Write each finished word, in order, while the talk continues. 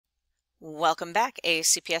Welcome back,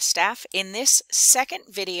 ACPS staff. In this second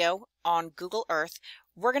video on Google Earth,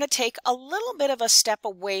 we're going to take a little bit of a step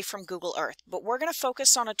away from Google Earth, but we're going to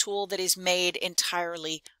focus on a tool that is made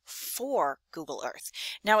entirely for Google Earth.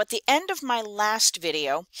 Now, at the end of my last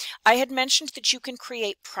video, I had mentioned that you can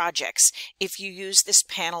create projects if you use this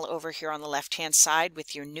panel over here on the left-hand side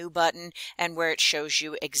with your new button and where it shows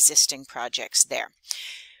you existing projects there.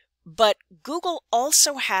 But Google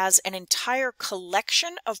also has an entire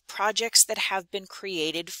collection of projects that have been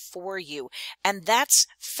created for you, and that's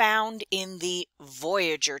found in the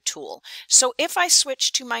Voyager tool. So if I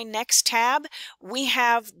switch to my next tab, we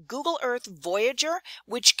have Google Earth Voyager,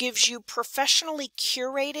 which gives you professionally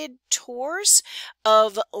curated tours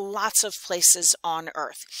of lots of places on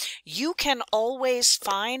Earth. You can always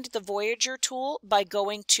find the Voyager tool by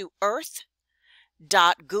going to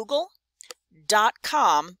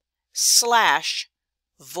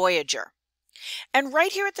earth.google.com/Voyager. And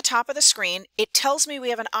right here at the top of the screen, it tells me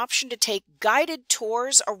we have an option to take guided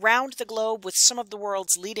tours around the globe with some of the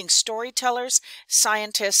world's leading storytellers,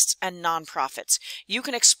 scientists, and nonprofits. You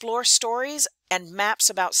can explore stories and maps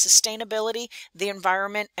about sustainability, the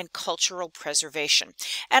environment, and cultural preservation.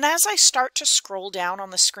 And as I start to scroll down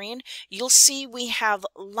on the screen, you'll see we have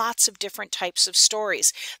lots of different types of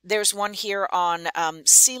stories. There's one here on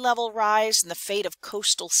sea level rise and the fate of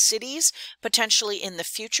coastal cities, potentially in the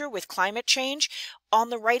future with climate change. On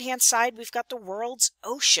the right-hand side, we've got the world's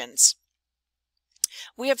oceans.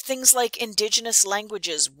 We have things like indigenous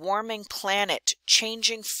languages, warming planet,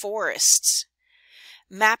 changing forests,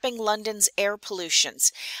 mapping London's air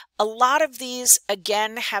pollutions. A lot of these,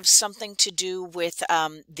 again, have something to do with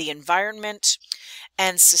the environment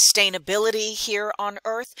and sustainability here on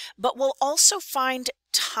Earth, but we'll also find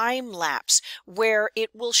time lapse where it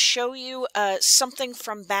will show you something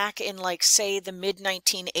from back in, like, say, the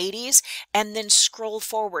mid-1980s, and then scroll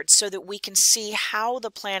forward so that we can see how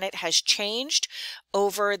the planet has changed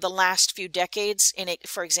over the last few decades. In it,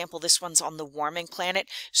 for example, this one's on the warming planet,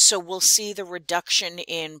 so we'll see the reduction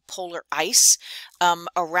in polar ice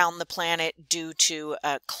around the planet due to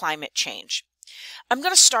climate change. I'm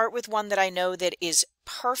going to start with one that I know that is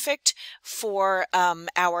perfect for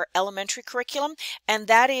our elementary curriculum, and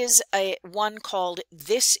that is one called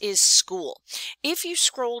This is School. If you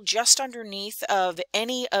scroll just underneath of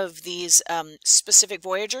any of these specific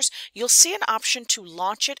Voyagers, you'll see an option to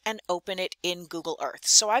launch it and open it in Google Earth.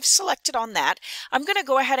 So I've selected on that. I'm going to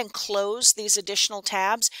go ahead and close these additional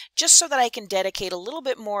tabs just so that I can dedicate a little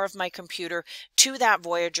bit more of my computer to that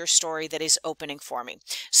Voyager story that is opening for me.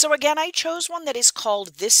 So again, I chose one that is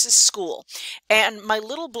called This is School, and my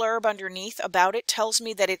little blurb underneath about it tells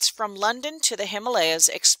me that it's from London to the Himalayas,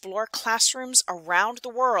 explore classrooms around the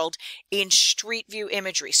world in street view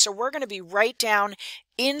imagery. So we're going to be right down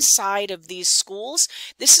inside of these schools.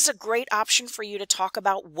 This is a great option for you to talk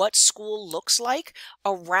about what school looks like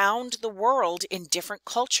around the world in different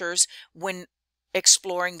cultures when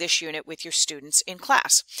exploring this unit with your students in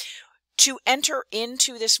class. To enter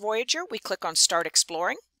into this Voyager, we click on Start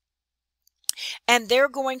Exploring. And they're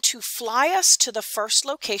going to fly us to the first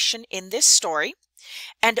location in this story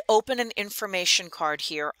and open an information card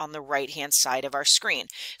here on the right-hand side of our screen.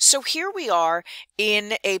 So here we are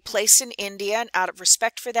in a place in India, and out of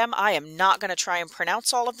respect for them, I am not going to try and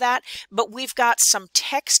pronounce all of that, but we've got some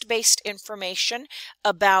text-based information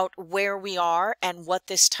about where we are and what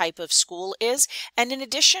this type of school is. And in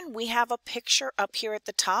addition, we have a picture up here at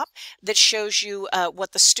the top that shows you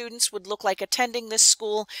what the students would look like attending this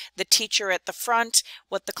school, the teacher at the front,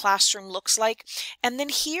 what the classroom looks like. And then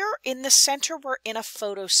here in the center, we're in a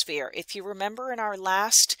photosphere. If you remember in our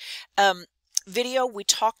last video, we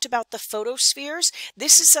talked about the photospheres.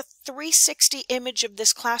 This is a 360 image of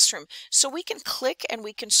this classroom. So we can click and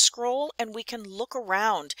we can scroll and we can look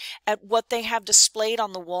around at what they have displayed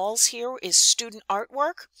on the walls. Here is student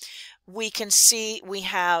artwork. We can see we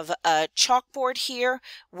have a chalkboard here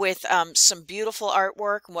with some beautiful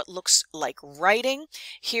artwork, what looks like writing.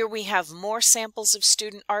 Here we have more samples of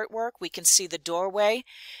student artwork. We can see the doorway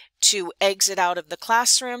to exit out of the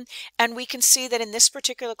classroom, and we can see that in this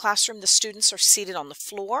particular classroom the students are seated on the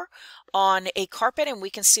floor on a carpet, and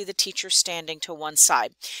we can see the teacher standing to one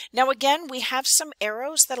side. Now again, we have some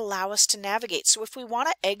arrows that allow us to navigate. So if we want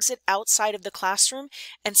to exit outside of the classroom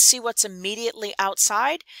and see what's immediately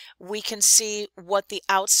outside, we can see what the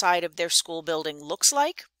outside of their school building looks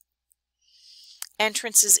like.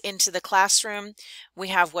 Entrances into the classroom. We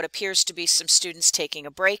have what appears to be some students taking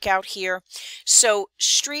a break out here. So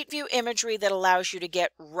street view imagery that allows you to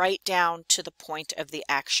get right down to the point of the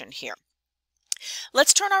action here.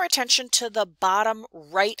 Let's turn our attention to the bottom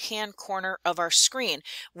right-hand corner of our screen.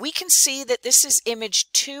 We can see that this is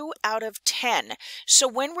image 2 out of 10. So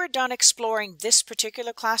when we're done exploring this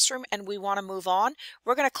particular classroom and we want to move on,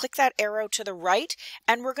 we're going to click that arrow to the right,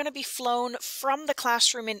 and we're going to be flown from the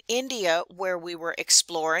classroom in India where we were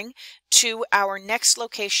exploring to our next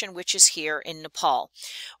location, which is here in Nepal.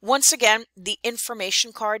 Once again, the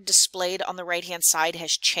information card displayed on the right-hand side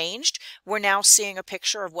has changed. We're now seeing a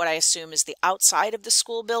picture of what I assume is the outside of the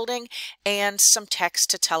school building and some text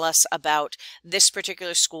to tell us about this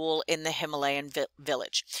particular school in the Himalayan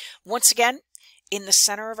village. Once again, in the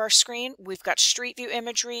center of our screen, we've got Street View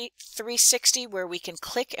Imagery 360 where we can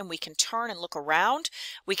click and we can turn and look around.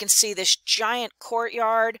 We can see this giant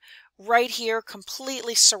courtyard right here,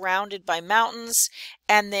 completely surrounded by mountains,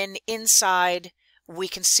 and then inside we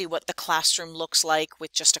can see what the classroom looks like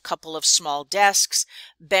with just a couple of small desks,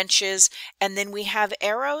 benches, and then we have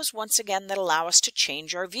arrows once again that allow us to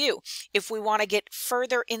change our view. If we want to get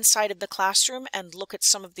further inside of the classroom and look at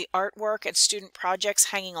some of the artwork and student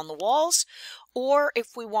projects hanging on the walls, or if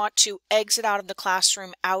we want to exit out of the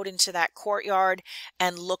classroom out into that courtyard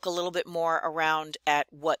and look a little bit more around at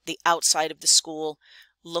what the outside of the school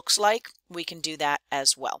looks like, we can do that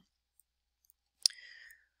as well.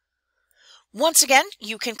 Once again,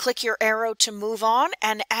 you can click your arrow to move on,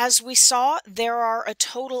 and as we saw, there are a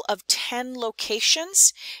total of 10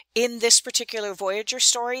 locations in this particular Voyager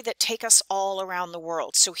story that take us all around the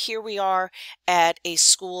world. So here we are at a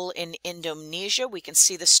school in Indonesia. We can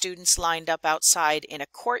see the students lined up outside in a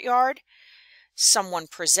courtyard, someone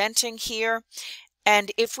presenting here,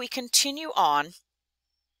 and if we continue on,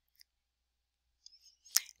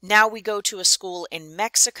 now we go to a school in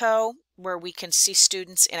Mexico where we can see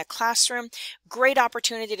students in a classroom. Great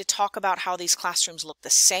opportunity to talk about how these classrooms look the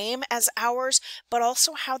same as ours, but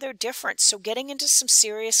also how they're different. So getting into some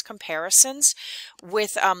serious comparisons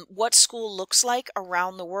with what school looks like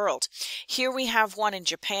around the world. Here we have one in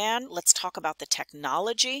Japan. Let's talk about the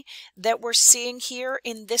technology that we're seeing here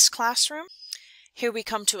in this classroom. Here we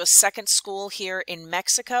come to a second school here in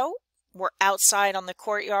Mexico. We're outside on the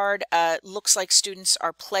courtyard. Looks like students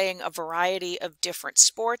are playing a variety of different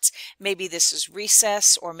sports. Maybe this is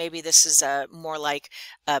recess, or maybe this is more like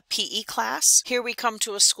a PE class. Here we come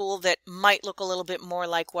to a school that might look a little bit more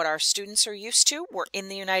like what our students are used to. We're in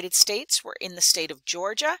the United States. We're in the state of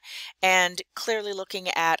Georgia, and clearly looking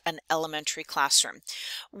at an elementary classroom.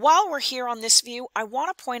 While we're here on this view, I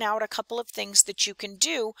want to point out a couple of things that you can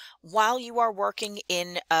do while you are working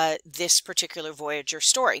in this particular Voyager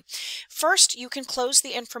story. First, you can close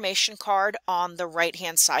the information card on the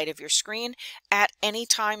right-hand side of your screen at any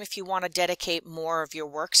time if you want to dedicate more of your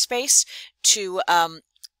workspace to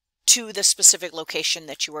the specific location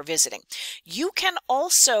that you are visiting. You can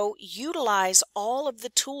also utilize all of the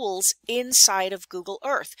tools inside of Google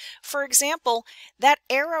Earth. For example, that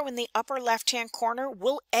arrow in the upper left-hand corner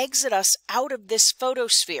will exit us out of this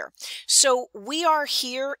photosphere. So we are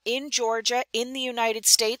here in Georgia, in the United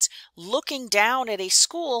States, looking down at a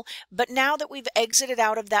school, but now that we've exited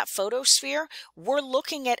out of that photosphere, we're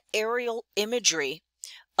looking at aerial imagery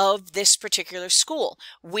of this particular school.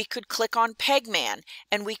 We could click on Pegman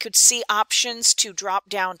and we could see options to drop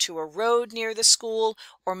down to a road near the school,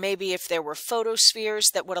 or maybe if there were photospheres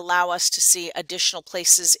that would allow us to see additional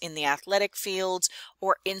places in the athletic fields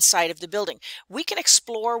or inside of the building. We can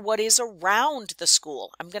explore what is around the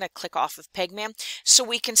school. I'm going to click off of Pegman so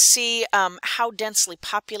we can see how densely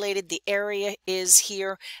populated the area is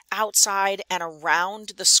here outside and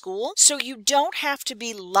around the school. So you don't have to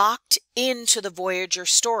be locked into the Voyager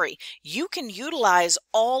story. You can utilize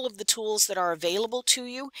all of the tools that are available to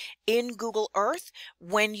you in Google Earth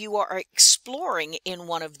when you are exploring in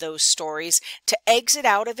one of those stories to exit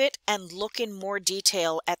out of it and look in more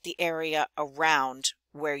detail at the area around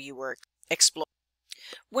where you were exploring.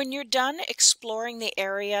 When you're done exploring the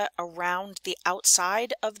area around the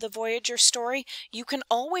outside of the Voyager story, you can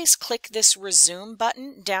always click this resume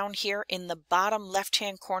button down here in the bottom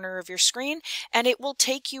left-hand corner of your screen, and it will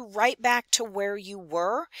take you right back to where you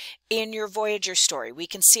were in your Voyager story. We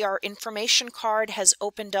can see our information card has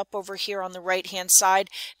opened up over here on the right-hand side,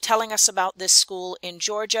 telling us about this school in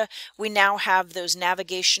Georgia. We now have those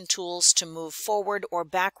navigation tools to move forward or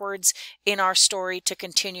backwards in our story to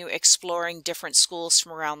continue exploring different schools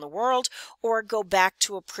from around the world, or go back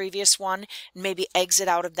to a previous one, maybe exit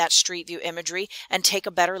out of that Street View imagery and take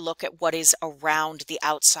a better look at what is around the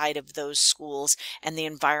outside of those schools and the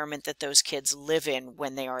environment that those kids live in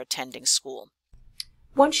when they are attending school.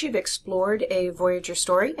 Once you've explored a Voyager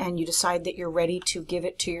story and you decide that you're ready to give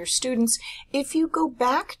it to your students, if you go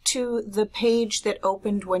back to the page that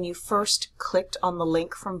opened when you first clicked on the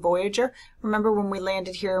link from Voyager, remember when we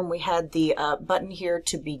landed here and we had the button here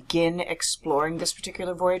to begin exploring this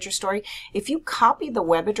particular Voyager story? If you copy the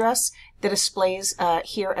web address that displays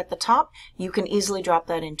here at the top, you can easily drop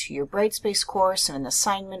that into your Brightspace course and an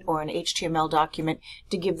assignment or an HTML document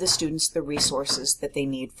to give the students the resources that they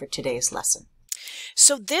need for today's lesson.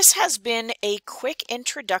 So this has been a quick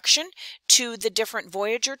introduction to the different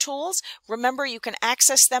Voyager tools. Remember, you can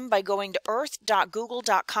access them by going to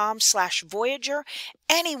earth.google.com/Voyager.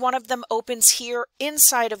 Any one of them opens here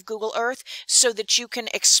inside of Google Earth so that you can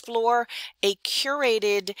explore a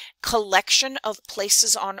curated collection of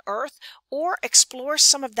places on Earth, or explore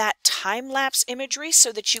some of that time-lapse imagery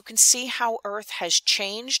so that you can see how Earth has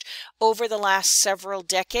changed over the last several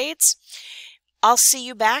decades. I'll see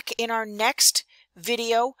you back in our next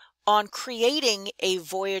video on creating a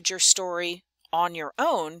Voyager story on your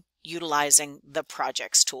own utilizing the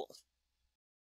Projects tool.